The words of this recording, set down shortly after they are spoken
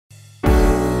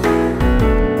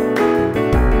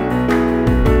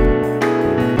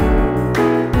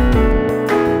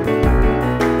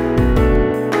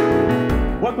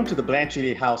to the Blanche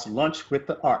Ely House Lunch with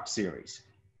the Art series.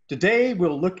 Today,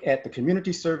 we'll look at the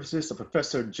community services of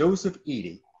Professor Joseph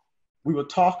Ely. We will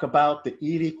talk about the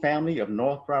Ely family of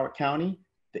North Broward County,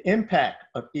 the impact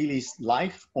of Ely's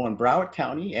life on Broward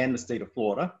County and the state of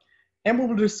Florida, and we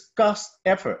will discuss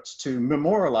efforts to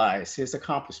memorialize his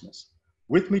accomplishments.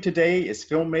 With me today is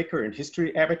filmmaker and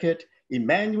history advocate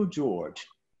Emmanuel George.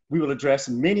 We will address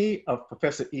many of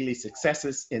Professor Ely's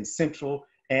successes in Central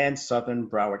and Southern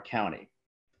Broward County.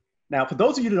 Now, for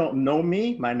those of you who don't know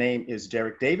me, my name is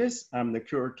Derek Davis. I'm the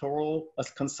curatorial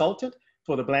consultant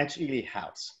for the Blanche Ely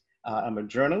House. I'm a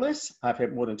journalist. I've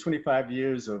had more than 25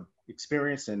 years of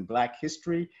experience in Black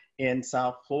history in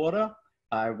South Florida.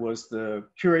 I was the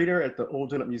curator at the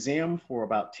Old Gillett Museum for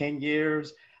about 10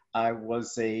 years. I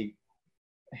was a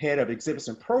head of exhibits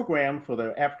and program for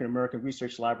the African American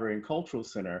Research Library and Cultural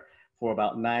Center for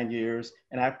about 9 years.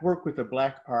 And I've worked with the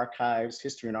Black Archives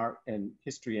History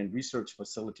and Research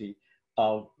Facility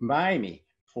of Miami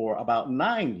for about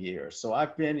 9 years. So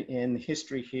I've been in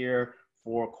history here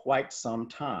for quite some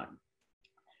time.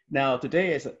 Now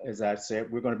today, as I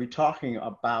said, we're going to be talking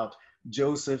about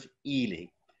Joseph Ely.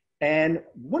 And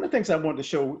one of the things I wanted to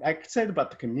show, I said about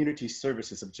the community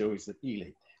services of Joseph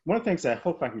Ely. One of the things I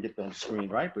hope I can get on the screen,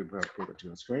 right? We'll put it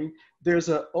on the screen. There's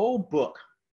an old book.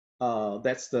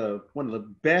 That's one of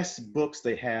the best books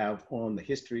they have on the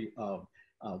history of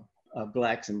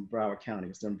Blacks in Broward County.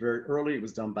 It's done very early. It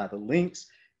was done by the Lynx,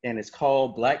 and it's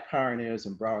called Black Pioneers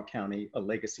in Broward County, A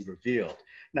Legacy Revealed.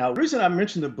 Now, the reason I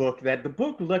mentioned the book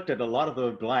looked at a lot of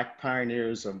the Black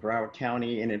pioneers of Broward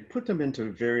County, and it put them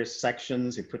into various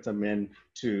sections. It put them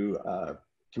into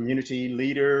community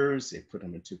leaders. It put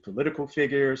them into political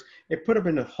figures. It put them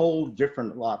in a whole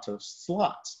different lot of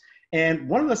slots. And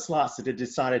one of the slots that they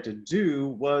decided to do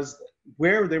was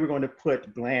where they were going to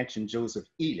put Blanche and Joseph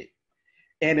Ely.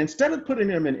 And instead of putting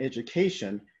them in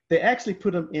education, they actually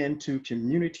put them into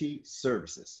community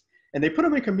services. And they put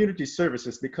them in community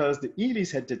services because the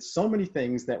Elys had did so many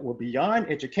things that were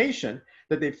beyond education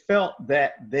that they felt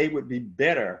that they would be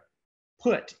better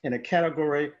put in a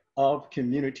category of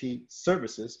community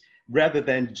services rather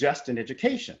than just in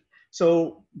education.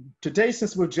 So today,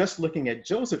 since we're just looking at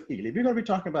Joseph Ely, we're going to be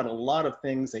talking about a lot of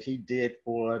things that he did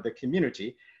for the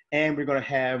community. And we're going to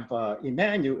have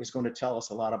Emmanuel is going to tell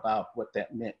us a lot about what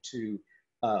that meant to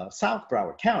South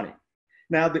Broward County.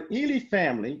 Now, the Ely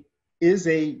family is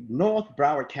a North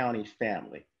Broward County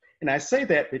family. And I say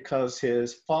that because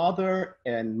his father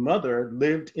and mother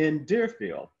lived in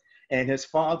Deerfield. And his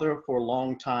father for a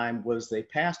long time was a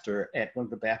pastor at one of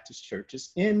the Baptist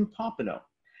churches in Pompano.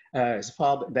 His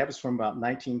father, that was from about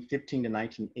 1915 to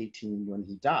 1918 when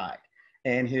he died.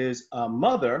 And his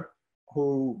mother,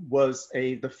 who was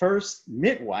the first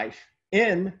midwife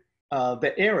in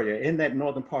the area, in that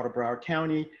northern part of Broward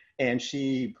County, and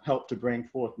she helped to bring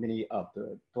forth many of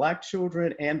the Black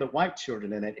children and the white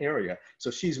children in that area. So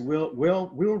she's well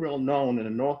known in the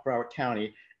North Broward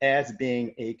County as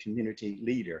being a community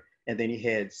leader. And then he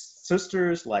had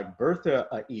sisters like Bertha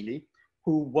Ely,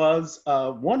 who was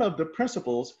one of the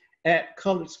principals at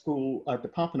Colored School, the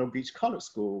Pompano Beach Colored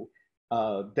School,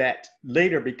 that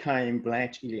later became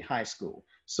Blanche Ely High School.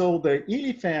 So the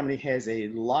Ely family has a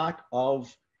lot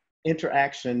of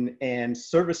interaction and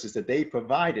services that they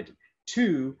provided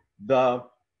to the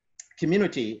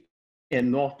community in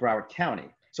North Broward County.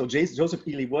 So Joseph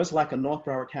Ely was like a North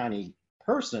Broward County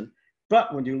person,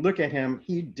 but when you look at him,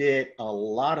 he did a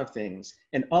lot of things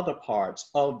in other parts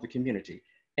of the community.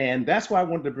 And that's why I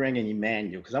wanted to bring in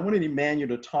Emmanuel, because I wanted Emmanuel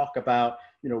to talk about,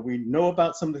 we know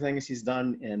about some of the things he's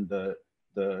done in the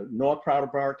North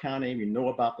Broward County. We know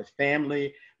about the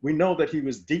family. We know that he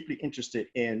was deeply interested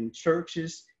in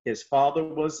churches. His father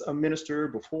was a minister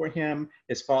before him.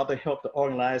 His father helped to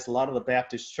organize a lot of the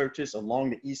Baptist churches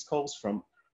along the East Coast from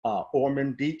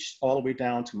Ormond Beach all the way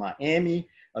down to Miami.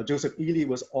 Joseph Ely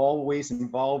was always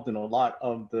involved in a lot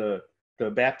of the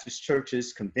Baptist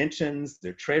churches, conventions,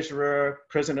 the treasurer,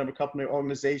 president of a couple of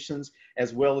organizations,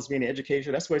 as well as being an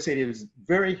educator. That's why I say he was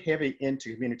very heavy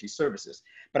into community services.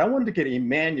 But I wanted to get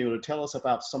Emmanuel to tell us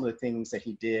about some of the things that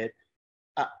he did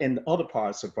in the other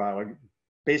parts of Broward,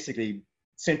 basically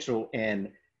Central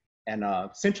and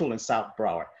South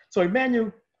Broward. So Emmanuel,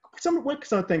 what some of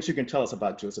the things you can tell us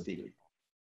about Joseph Ely?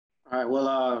 All right,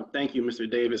 well, thank you, Mr.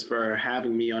 Davis, for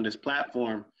having me on this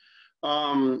platform.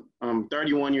 I'm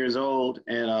 31 years old,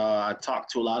 and I talk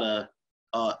to a lot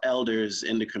of elders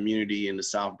in the community in the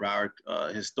South Broward,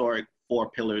 historic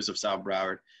 4 pillars of South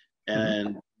Broward.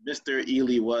 And Mr.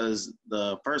 Ely was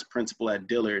the first principal at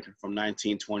Dillard from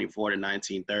 1924 to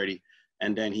 1930.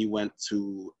 And then he went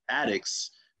to Addicks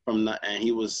from and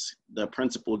he was the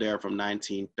principal there from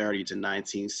 1930 to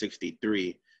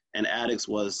 1963. And Attucks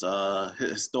was a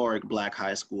historic Black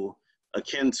high school,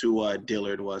 akin to what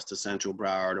Dillard was to Central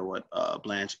Broward, or what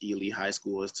Blanche Ely High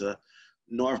School is to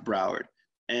North Broward.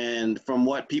 And from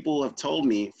what people have told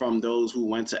me, from those who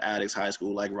went to Attucks High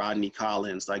School, like Rodney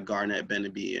Collins, like Garnett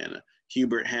Beneby, and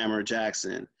Hubert Hammer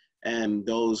Jackson, and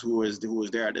those who was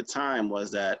there at the time,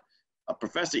 was that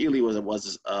Professor Ely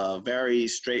was a very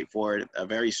straightforward, a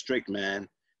very strict man.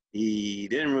 He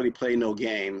didn't really play no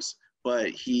games, but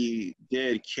he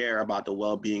did care about the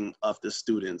well-being of the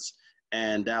students.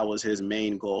 And that was his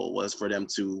main goal, was for them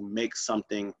to make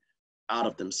something out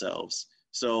of themselves.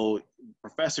 So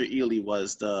Professor Ely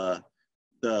was the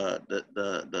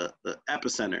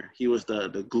epicenter. He was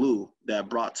the glue that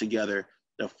brought together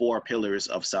the four pillars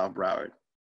of South Broward.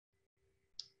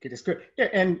 Okay, that's good. Yeah,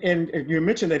 and you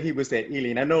mentioned that he was at Ely,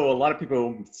 and I know a lot of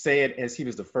people say it as he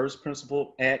was the first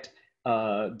principal at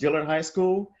Dillard High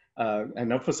School. I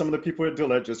know for some of the people at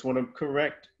Dillard, just want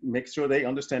to make sure they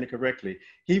understand it correctly.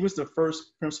 He was the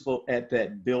first principal at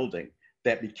that building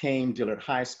that became Dillard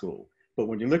High School. But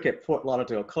when you look at Fort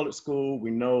Lauderdale Colored School, we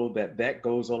know that that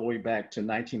goes all the way back to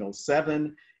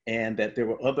 1907, and that there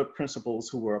were other principals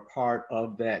who were a part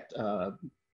of that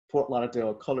Fort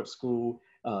Lauderdale Colored School,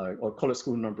 or Colored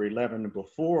School number 11,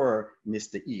 before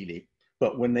Mr. Ely.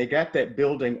 But when they got that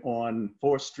building on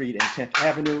 4th Street and 10th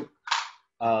Avenue,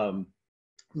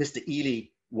 Mr. Ely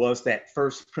was that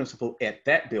first principal at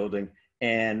that building,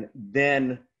 and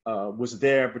then was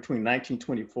there between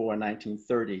 1924 and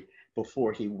 1930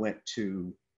 before he went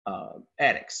to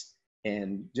Attucks.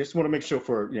 And just want to make sure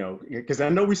for, because I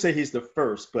know we say he's the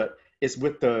first, but it's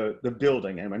with the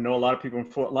building. And I know a lot of people in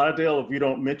Fort Lauderdale, if we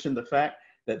don't mention the fact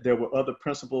that there were other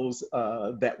principals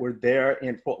that were there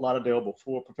in Fort Lauderdale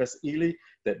before Professor Ely,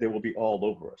 that they will be all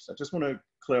over us. I just want to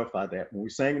clarify that. When we're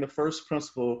saying the first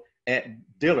principal at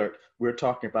Dillard, we're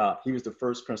talking about he was the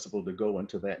first principal to go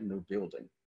into that new building.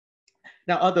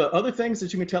 Now, are there other things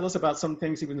that you can tell us about some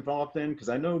things he was involved in? Because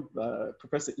I know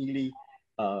Professor Ely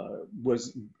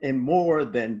was in more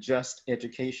than just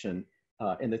education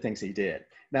in the things he did.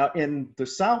 Now, in the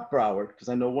South Broward, because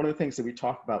I know one of the things that we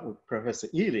talked about with Professor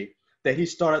Ely, that he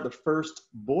started the first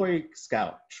Boy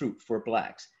Scout troop for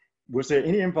Blacks. Was there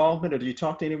any involvement, or did you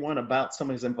talk to anyone about some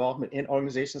of his involvement in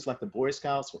organizations like the Boy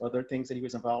Scouts or other things that he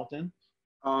was involved in?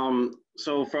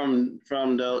 So from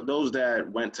those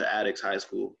that went to Attucks High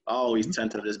School, I always tend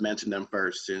to just mention them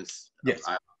first, since yes.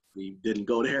 we didn't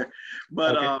go there.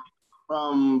 But okay.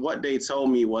 From what they told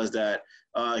me was that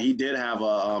he did have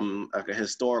a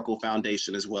historical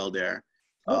foundation as well there.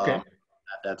 Okay. At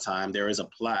that time, there is a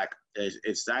plaque.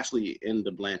 It's actually in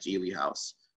the Blanche Ely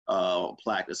house.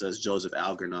 Plaque that says Joseph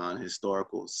Algernon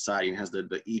Historical Society, and has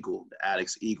the eagle, the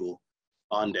Attucks eagle,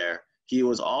 on there. He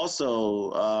was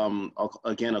also,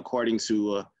 again, according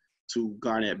to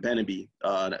Garnett Beneby,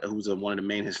 who's one of the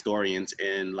main historians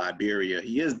in Liberia.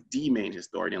 He is the main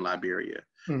historian in Liberia.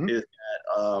 Is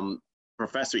that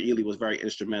Professor Ely was very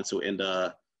instrumental in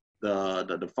the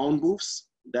phone booths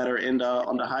that are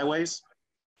on the highways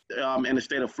in the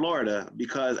state of Florida,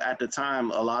 because at the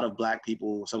time, a lot of Black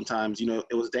people, sometimes,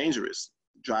 it was dangerous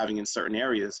driving in certain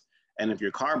areas. And if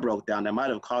your car broke down, that might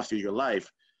have cost you your life.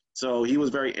 So he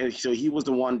was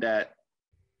the one that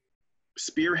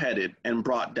spearheaded and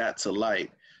brought that to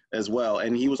light as well.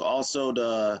 And he was also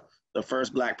the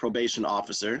first Black probation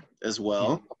officer as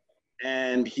well.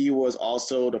 And he was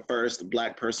also the first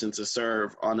Black person to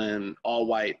serve on an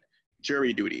all-white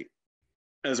jury duty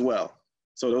as well.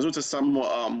 So those are just some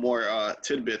more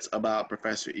tidbits about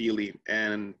Professor Ely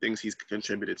and things he's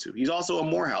contributed to. He's also a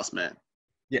Morehouse man.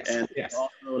 Yes, and yes.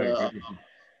 Also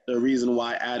the reason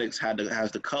why Attucks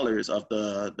has the colors of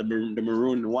the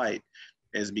maroon and white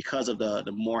is because of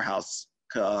the Morehouse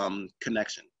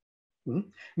connection.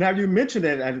 Now you mentioned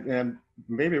that, and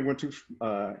maybe it went too,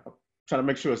 trying to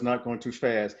make sure it's not going too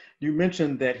fast. You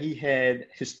mentioned that he had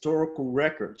historical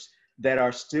records that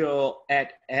are still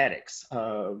at Attucks.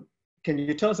 Can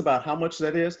you tell us about how much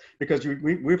that is? Because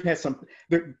we've had some,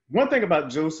 one thing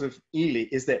about Joseph Ely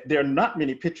is that there are not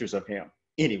many pictures of him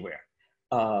anywhere.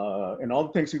 And all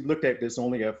the things we've looked at, there's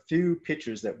only a few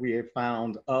pictures that we have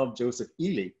found of Joseph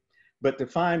Ely. But to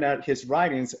find out his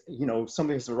writings, some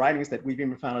of his writings that we've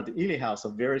even found at the Ely House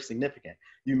are very significant.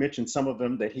 You mentioned some of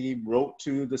them that he wrote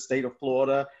to the state of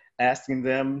Florida, asking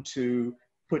them to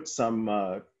put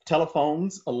some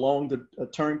telephones along the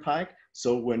turnpike.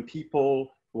 So when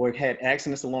people had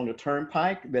accidents along the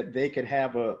turnpike, that they could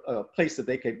have a place that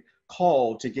they could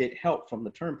call to get help from the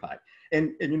turnpike.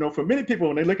 And for many people,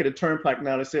 when they look at a turnpike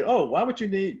now, they say, oh, why would you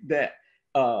need that?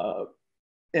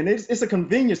 and it's a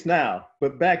convenience now,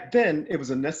 but back then it was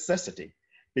a necessity.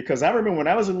 Because I remember when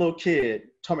I was a little kid,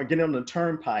 talking about getting on the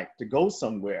turnpike to go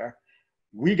somewhere,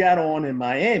 we got on in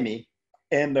Miami,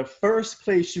 and the first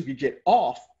place you could get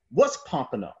off was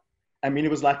Pompano. I mean,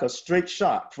 it was like a straight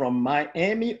shot from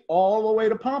Miami all the way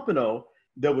to Pompano.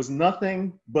 There was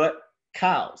nothing but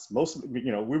cows. Most, we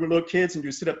were little kids, and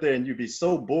you sit up there and you'd be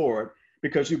so bored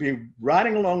because you'd be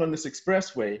riding along on this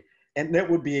expressway, and there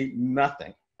would be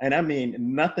nothing. And I mean,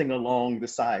 nothing along the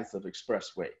sides of the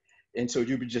expressway. And so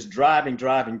you'd be just driving.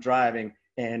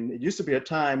 And it used to be a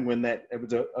time when it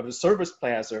was a service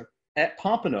plaza at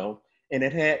Pompano. And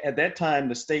it had, at that time,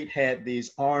 the state had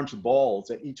these orange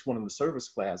balls at each one of the service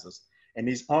plazas. And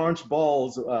these orange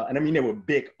balls, and I mean, they were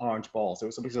big orange balls. It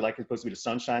was supposed to be the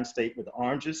Sunshine State with the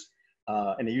oranges.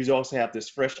 And they usually also have this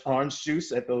fresh orange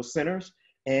juice at those centers.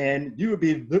 And you would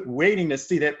be waiting to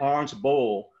see that orange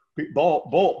ball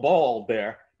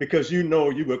there, because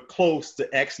you were close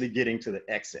to actually getting to the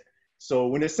exit. So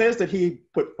when it says that he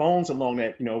put phones along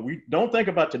that, we don't think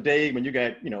about today when you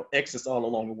got, exits all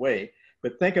along the way,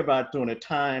 but think about during a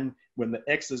time when the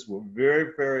exits were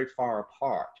very, very far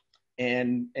apart.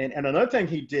 And another thing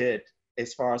he did,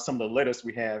 as far as some of the letters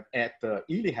we have at the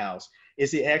Ely House,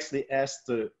 is he actually asked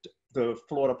the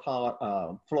Florida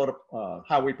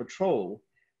Highway Patrol,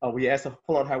 we asked the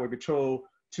Florida Highway Patrol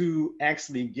to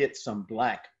actually get some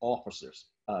Black officers,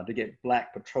 to get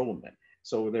Black patrolmen.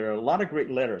 So there are a lot of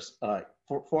great letters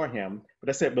for him,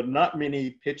 but not many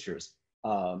pictures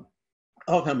of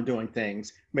him doing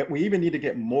things. But we even need to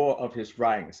get more of his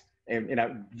writings.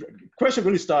 And question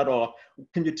really start off,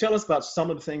 can you tell us about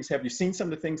some of the things, have you seen some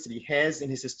of the things that he has in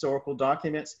his historical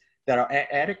documents that are at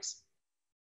Attucks?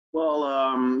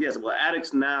 Well, yes, well,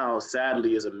 Attucks now,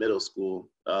 sadly, is a middle school.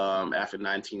 After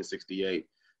 1968,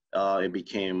 it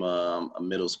became a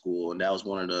middle school. And that was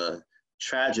one of the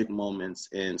tragic moments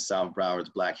in South Broward's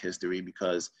Black history,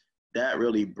 because that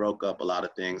really broke up a lot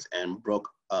of things and broke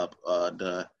up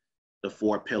the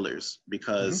four pillars.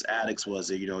 Because Attucks was,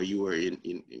 you were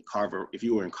in Carver, if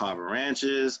you were in Carver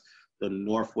Ranches, the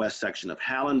northwest section of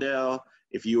Hallandale,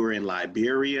 if you were in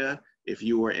Liberia, if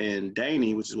you were in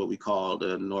Daney, which is what we call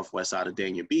the northwest side of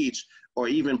Dania Beach, or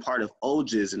even part of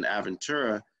Oges in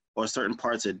Aventura, or certain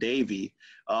parts of Davie,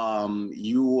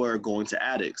 you were going to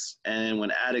Attucks. And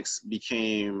when Attucks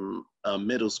became a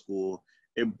middle school,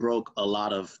 it broke a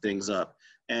lot of things up.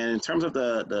 And in terms of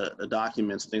the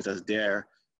documents, things that's there,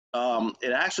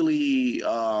 it actually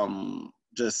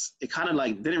it kind of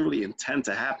like didn't really intend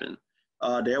to happen.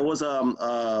 There was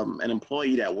an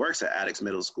employee that works at Attucks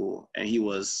Middle School, and he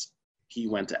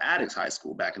went to Attucks High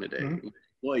School back in the day, he was an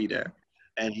employee there.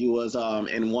 And he was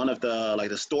in one of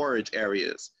the storage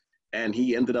areas, and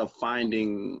he ended up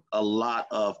finding a lot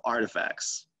of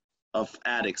artifacts of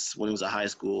Attucks when he was at high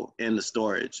school in the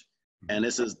storage. And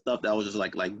this is stuff that was just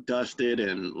like dusted,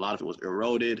 and a lot of it was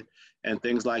eroded and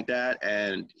things like that.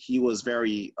 And he was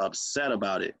very upset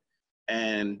about it.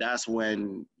 And that's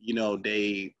when,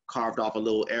 they carved off a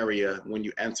little area when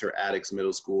you enter Attucks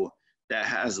Middle School that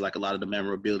has like a lot of the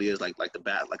memorabilia, like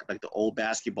the old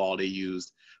basketball they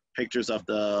used, pictures of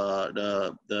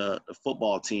the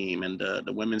football team and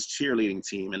the women's cheerleading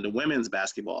team and the women's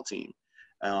basketball team,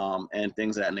 and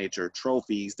things of that nature,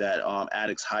 trophies that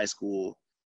Attucks High School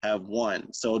have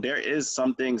won. So there is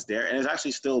some things there, and there's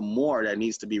actually still more that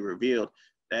needs to be revealed.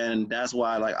 And that's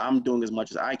why I'm doing as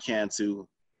much as I can to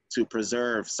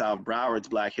preserve South Broward's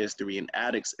Black history, and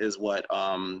Attucks is what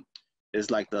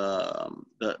is like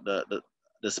the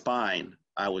spine,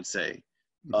 I would say,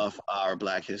 of our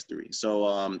Black history.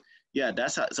 So yeah,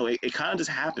 that's how. So it kind of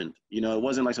just happened. It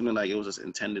wasn't like something like it was just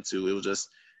intended to. It was just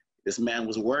this man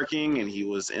was working, and he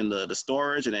was in the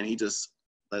storage, and then he just,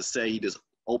 let's say, he just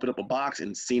opened up a box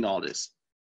and seen all this.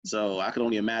 So I could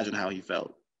only imagine how he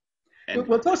felt. And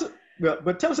but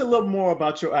tell us a little more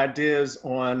about your ideas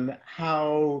on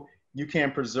how you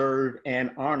can preserve and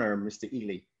honor Mr.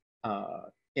 Ely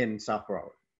in South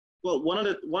Broward. Well, one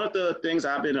of the things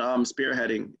I've been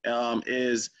spearheading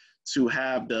is to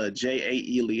have the J.A.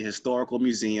 Ely Historical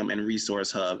Museum and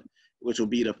Resource Hub, which will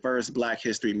be the first Black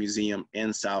History Museum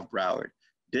in South Broward.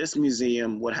 This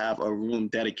museum would have a room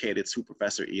dedicated to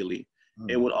Professor Ely.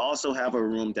 It would also have a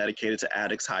room dedicated to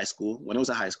Attucks High School when it was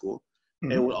a high school.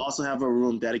 It would also have a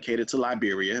room dedicated to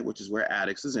Liberia, which is where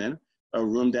Attucks is in, a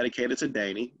room dedicated to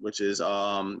Daney, which is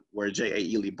where J.A.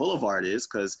 Ely Boulevard is,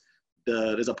 because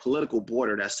there's a political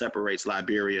border that separates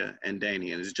Liberia and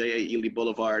Daney, and it's J.A. Ely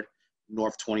Boulevard,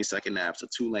 North 22nd Ave, so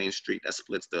 2-lane street that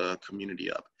splits the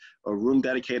community up. A room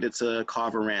dedicated to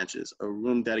Carver Ranches, a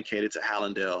room dedicated to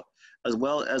Hallandale, as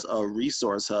well as a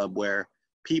resource hub where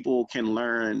people can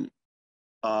learn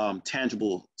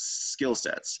tangible skill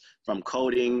sets from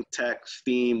coding, tech,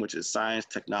 STEAM, which is science,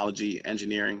 technology,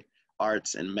 engineering,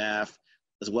 arts, and math,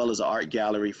 as well as an art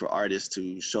gallery for artists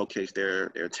to showcase their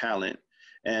talent.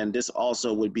 And this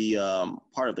also would be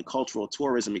part of the cultural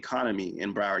tourism economy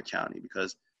in Broward County,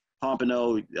 because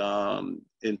Pompano,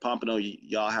 in Pompano,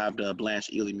 y'all have the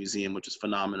Blanche Ely Museum, which is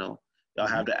phenomenal. Y'all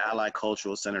have the Ally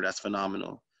Cultural Center, that's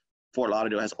phenomenal. Fort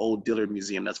Lauderdale has Old Dillard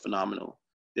Museum, that's phenomenal.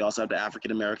 They also have the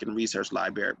African American Research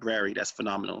Library, that's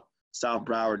phenomenal. South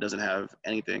Broward doesn't have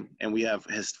anything. And we have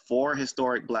 4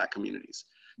 historic Black communities.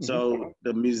 So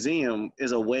the museum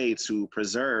is a way to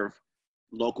preserve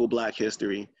local Black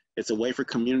history. It's a way for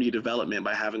community development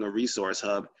by having a resource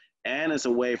hub. And it's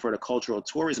a way for the cultural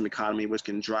tourism economy, which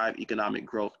can drive economic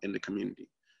growth in the community.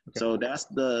 Okay. So that's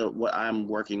what I'm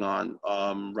working on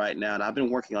right now. And I've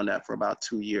been working on that for about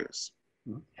 2 years.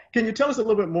 Can you tell us a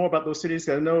little bit more about those cities?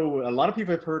 I know a lot of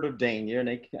people have heard of Dania, and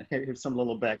they have some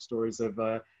little backstories of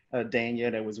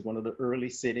Dania. That was one of the early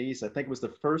cities. I think it was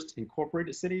the first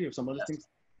incorporated city or some other things.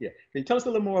 Yeah. Can you tell us a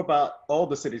little more about all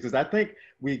the cities? Because I think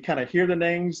we kind of hear the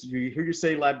names. You hear you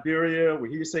say Liberia. We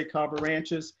hear you say Carver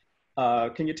Ranches.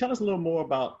 Can you tell us a little more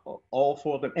about all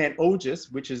 4 of them? And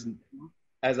Ogis, which is,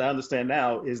 as I understand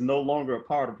now, is no longer a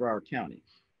part of Broward County.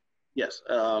 Yes.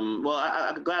 Well,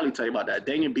 I could gladly tell you about that.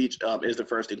 Dania Beach is the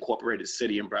first incorporated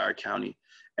city in Broward County.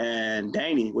 And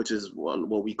Dania, which is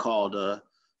what we call the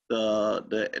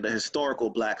historical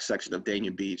Black section of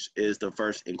Dania Beach, is the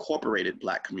first incorporated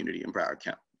Black community in Broward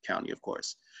County, of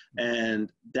course.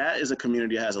 And that is a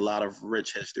community that has a lot of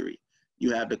rich history.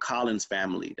 You have the Collins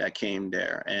family that came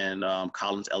there, and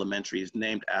Collins Elementary is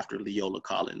named after Leola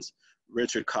Collins.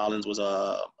 Richard Collins was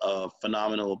a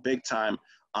phenomenal, big-time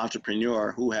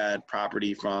entrepreneur who had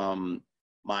property from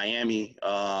Miami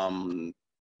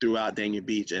throughout Dania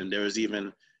Beach. And there was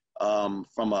even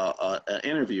from an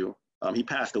interview, he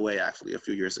passed away actually a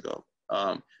few years ago.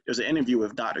 There's an interview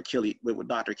with Dr.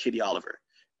 Kitty Oliver,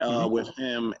 with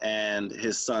him and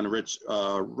his son,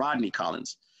 Rodney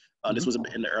Collins. This was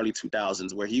in the early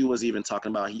 2000s, where he was even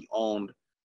talking about he owned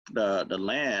the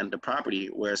land, the property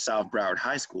where South Broward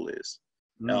High School is.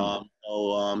 He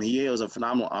was a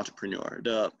phenomenal entrepreneur.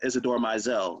 Isidore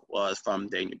Mizell was from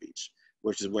Dania Beach,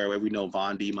 which is where we know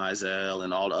Von D. Mizell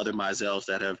and all the other Mizells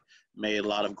that have made a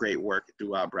lot of great work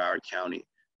throughout Broward County.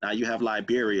 Now you have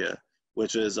Liberia,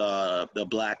 which is the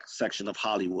Black section of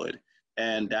Hollywood.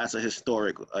 And that's a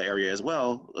historic area as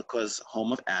well, because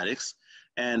home of addicts.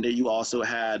 And you also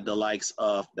had the likes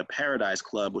of the Paradise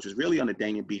Club, which was really on the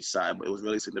Dania Beach side, but it was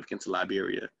really significant to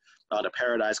Liberia. The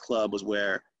Paradise Club was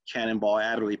where Cannonball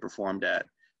Adderley performed at,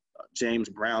 James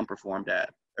Brown performed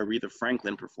at, Aretha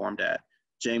Franklin performed at.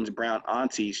 James Brown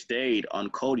auntie stayed on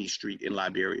Cody Street in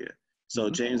Liberia. So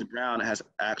James Brown has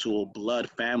actual blood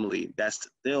family that's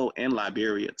still in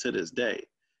Liberia to this day.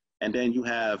 And then you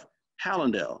have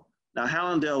Hallandale. Now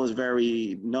Hallandale was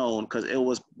very known because it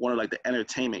was one of like the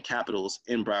entertainment capitals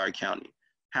in Broward County.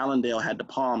 Hallandale had the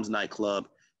Palms nightclub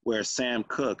where Sam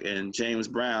Cooke and James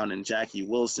Brown and Jackie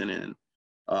Wilson and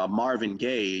Marvin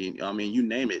Gaye, I mean, you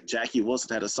name it. Jackie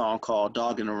Wilson had a song called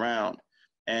Doggin' Around.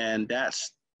 And that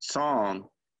song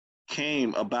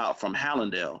came about from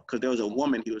Hallandale because there was a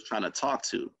woman he was trying to talk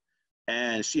to,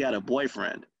 and she had a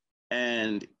boyfriend,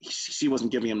 and she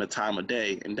wasn't giving him the time of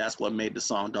day. And that's what made the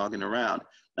song Doggin' Around.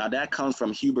 Now that comes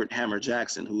from Hubert Hammer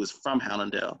Jackson, who is from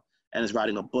Hallandale and is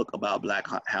writing a book about Black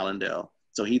Hallandale.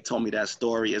 So he told me that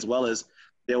story, as well as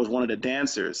there was one of the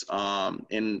dancers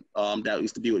that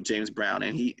used to be with James Brown,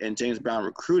 and James Brown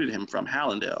recruited him from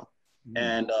Hallandale.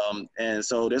 And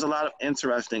so there's a lot of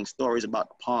interesting stories about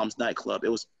the Palms nightclub. It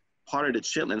was part of the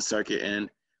Chitlin circuit, and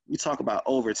we talk about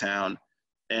Overtown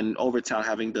and Overtown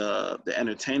having the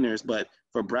entertainers, but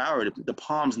for Broward, the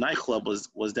Palms nightclub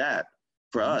was that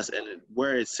for us, and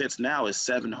where it sits now is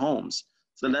 7 homes.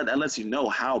 So that lets you know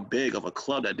how big of a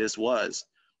club that this was.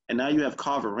 And now you have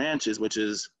Carver Ranches, which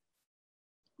is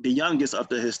the youngest of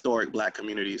the historic Black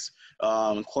communities,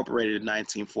 incorporated in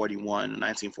 1941 and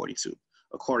 1942,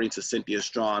 according to Cynthia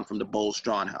Strawn from the Bowles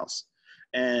Strawn House.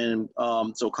 And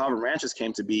so Carver Ranches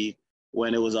came to be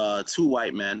when it was 2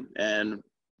 white men, and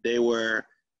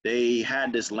they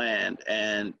had this land,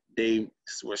 and they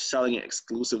were selling it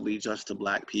exclusively just to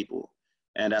Black people.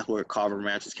 And that's where Carver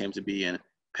Ranches came to be, and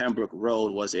Pembroke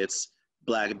Road was its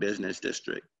Black business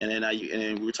district. And then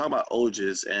we were talking about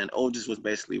Ogis, and Ogis was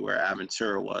basically where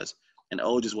Aventura was. And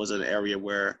Ogis was an area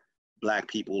where Black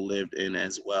people lived in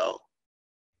as well.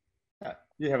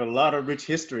 You have a lot of rich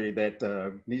history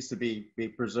that needs to be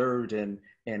preserved and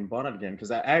brought up again.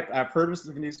 Because I've heard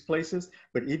of these places,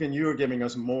 but even you are giving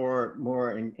us more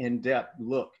in-depth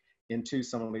look into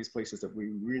some of these places that we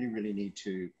really, really need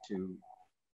to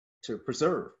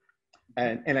preserve.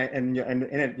 And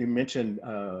you mentioned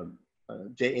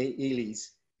J.A.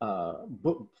 Ely's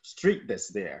book street that's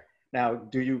there. Now,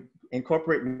 do you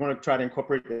incorporate? You want to try to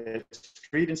incorporate the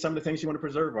street in some of the things you want to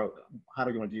preserve, or how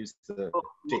do you want to use the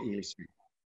J.A. Ely Street?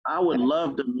 I would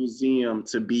love the museum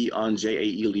to be on J.A.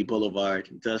 Ely Boulevard,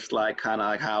 just like kind of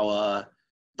like how,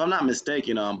 if I'm not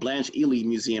mistaken, Blanche Ely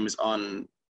Museum is on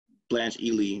Blanche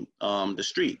Ely, the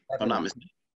street, if I'm not mistaken.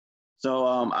 So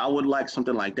I would like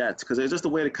something like that because it's just a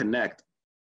way to connect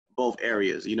both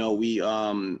areas. You know, we,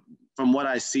 from what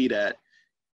I see that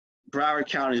Broward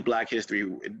County's Black history,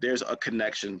 there's a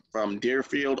connection from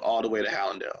Deerfield all the way to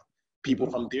Hallandale. People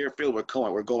from Deerfield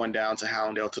were going down to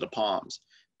Hallandale to the Palms.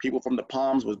 People from the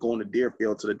Palms was going to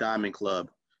Deerfield to the Diamond Club.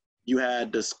 You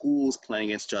had the schools playing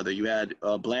against each other. You had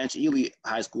Blanche Ely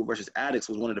High School versus Attucks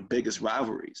was one of the biggest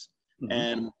rivalries.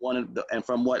 And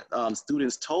from what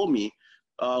students told me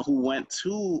who went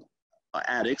to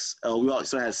Attucks, we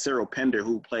also had Cyril Pender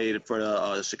who played for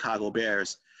the Chicago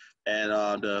Bears and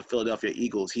the Philadelphia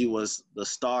Eagles. He was the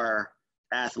star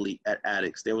athlete at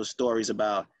Attucks. There were stories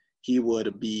about he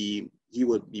would be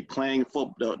playing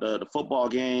the football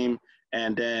game,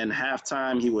 and then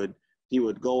halftime he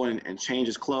would go in and change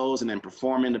his clothes and then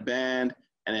perform in the band,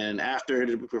 and then after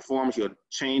the performance he would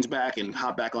change back and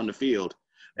hop back on the field.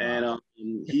 Wow.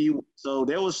 And so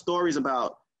there was stories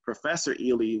about Professor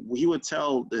Ely. He would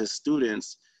tell the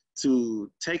students to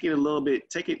take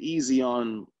it easy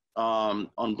on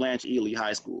Blanche Ely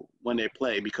High School when they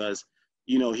play, because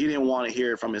he didn't want to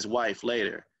hear from his wife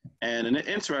later. And an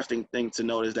interesting thing to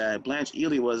note is that Blanche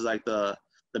Ely was like the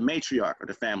matriarch of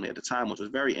the family at the time, which was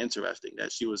very interesting,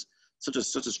 that she was such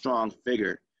a strong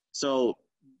figure. So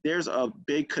there's a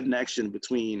big connection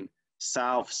between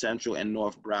South, Central, and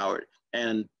North Broward.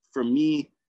 And for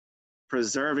me,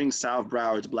 preserving South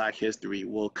Broward's Black history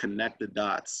will connect the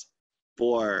dots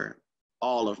for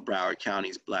all of Broward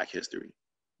County's Black history.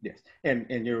 Yes, and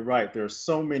you're right. There are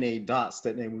so many dots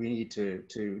that we need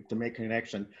to make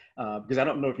connection. Because I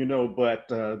don't know if you know, but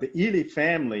the Ely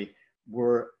family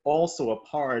were also a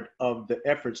part of the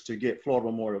efforts to get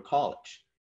Florida Memorial College.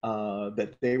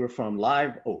 That they were from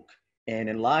Live Oak, and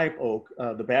in Live Oak,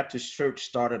 the Baptist Church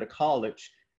started a college.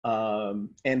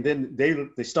 And then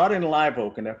they started in Live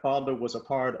Oak, and their father was a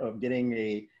part of getting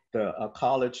a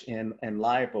college in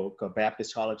Live Oak, a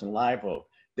Baptist college in Live Oak.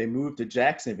 They moved to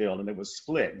Jacksonville, and it was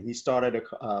split. He started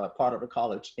a part of the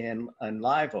college in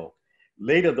Live Oak.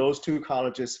 Later, those two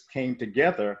colleges came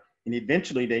together, and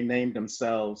eventually they named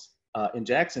themselves in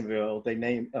Jacksonville. They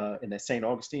named in the St.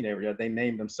 Augustine area. They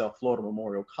named themselves Florida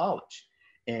Memorial College,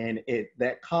 and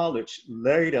that college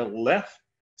later left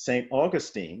St.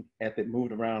 Augustine as it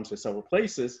moved around to several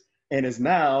places, and is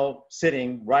now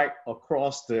sitting right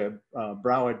across the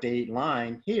Broward-Dade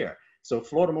line here. So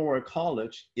Florida Memorial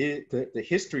College, the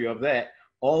history of that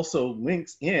also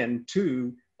links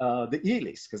into the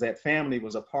Elys, because that family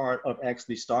was a part of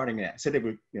actually starting that. So they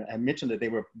were, I mentioned that they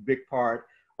were a big part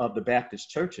of the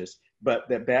Baptist churches, but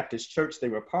that Baptist church they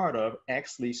were part of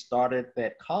actually started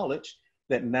that college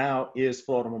that now is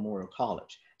Florida Memorial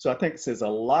College. So I think there's a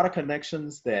lot of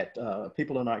connections that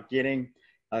people are not getting.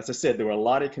 As I said, there were a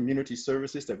lot of community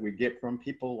services that we get from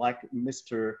people like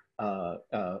Mr.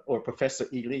 Or Professor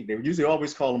Ely. They usually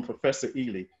always call him Professor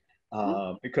Ely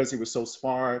because he was so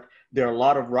smart. There are a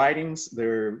lot of writings.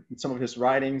 Some of his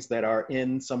writings that are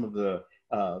in some of the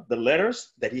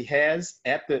letters that he has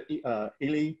at the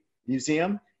Ely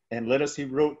Museum, and letters he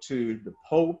wrote to the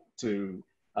Pope, to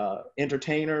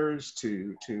entertainers,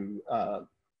 to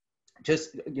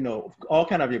just, all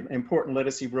kind of important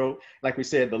letters he wrote. Like we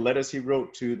said, the letters he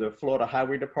wrote to the Florida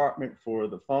Highway Department for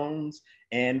the phones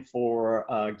and for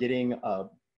getting the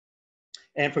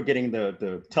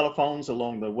telephones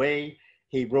along the way.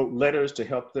 He wrote letters to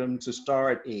help them to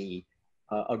start a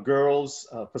girls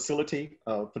facility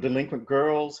for delinquent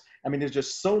girls. I mean, there's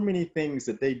just so many things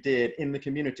that they did in the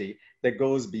community that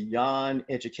goes beyond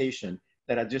education,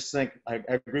 that I just think, I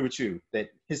agree with you, that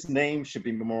his name should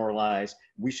be memorialized.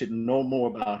 We should know more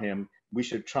about him. We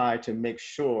should try to make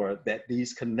sure that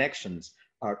these connections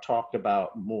are talked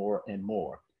about more and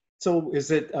more. So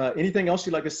is it anything else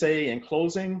you'd like to say in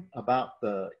closing about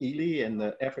the Ely and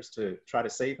the efforts to try to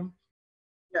save him?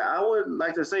 Yeah, I would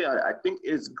like to say, I think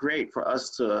it's great for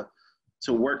us to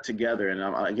work together. And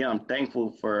I'm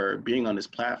thankful for being on this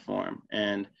platform.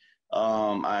 And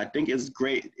I think it's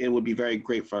great. It would be very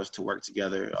great for us to work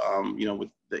together, with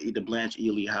the Blanche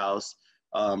Ely House,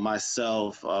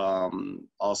 myself,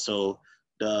 also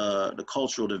the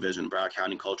Cultural Division, Broward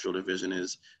County Cultural Division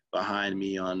is behind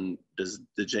me on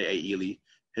the J.A. Ely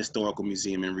historical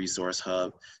museum and resource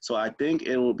hub. So I think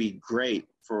it will be great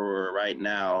for right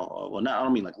now. Well, not, I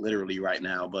don't mean like literally right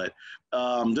now, but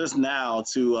just now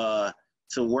to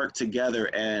work together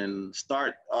and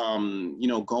start, you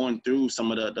know, going through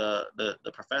some of the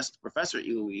Professor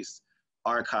Ely's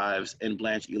archives in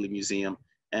Blanche Ely Museum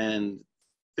and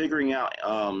figuring out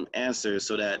answers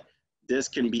so that this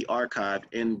can be archived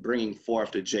and bringing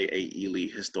forth the J.A. Ely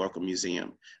Historical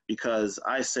Museum. Because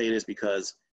I say this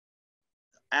because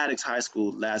Addicts High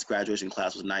School last graduation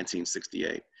class was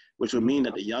 1968, which would mean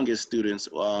that the youngest students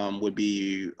would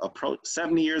be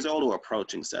 70 years old or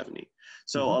approaching 70.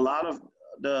 So a lot of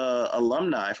the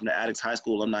alumni from the Addicts High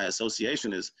School Alumni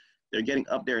Association they're getting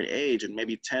up there in age, and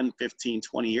maybe 10, 15,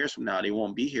 20 years from now, they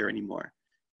won't be here anymore.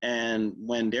 And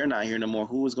when they're not here no more,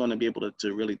 who is going to be able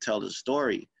to really tell the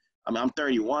story? I mean, I'm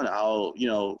 31. I'll, you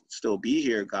know, still be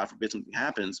here. God forbid something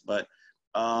happens. But,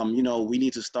 you know, we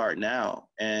need to start now.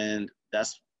 And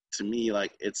that's, to me,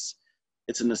 like, it's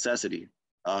a necessity.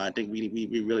 I think we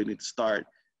really need to start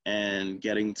and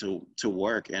getting to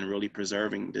work and really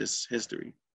preserving this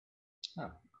history.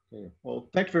 Oh, okay. Well,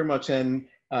 thank you very much. And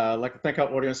I'd like to thank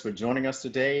our audience for joining us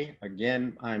today.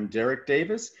 Again, I'm Derek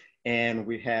Davis, and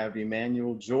we have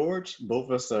Emmanuel George. Both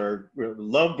of us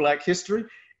love Black history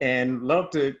and love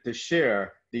to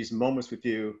share these moments with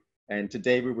you. And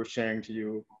today we were sharing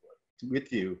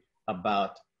with you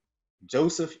about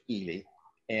Joseph Ely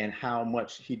and how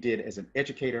much he did as an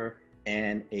educator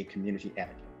and a community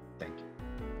advocate.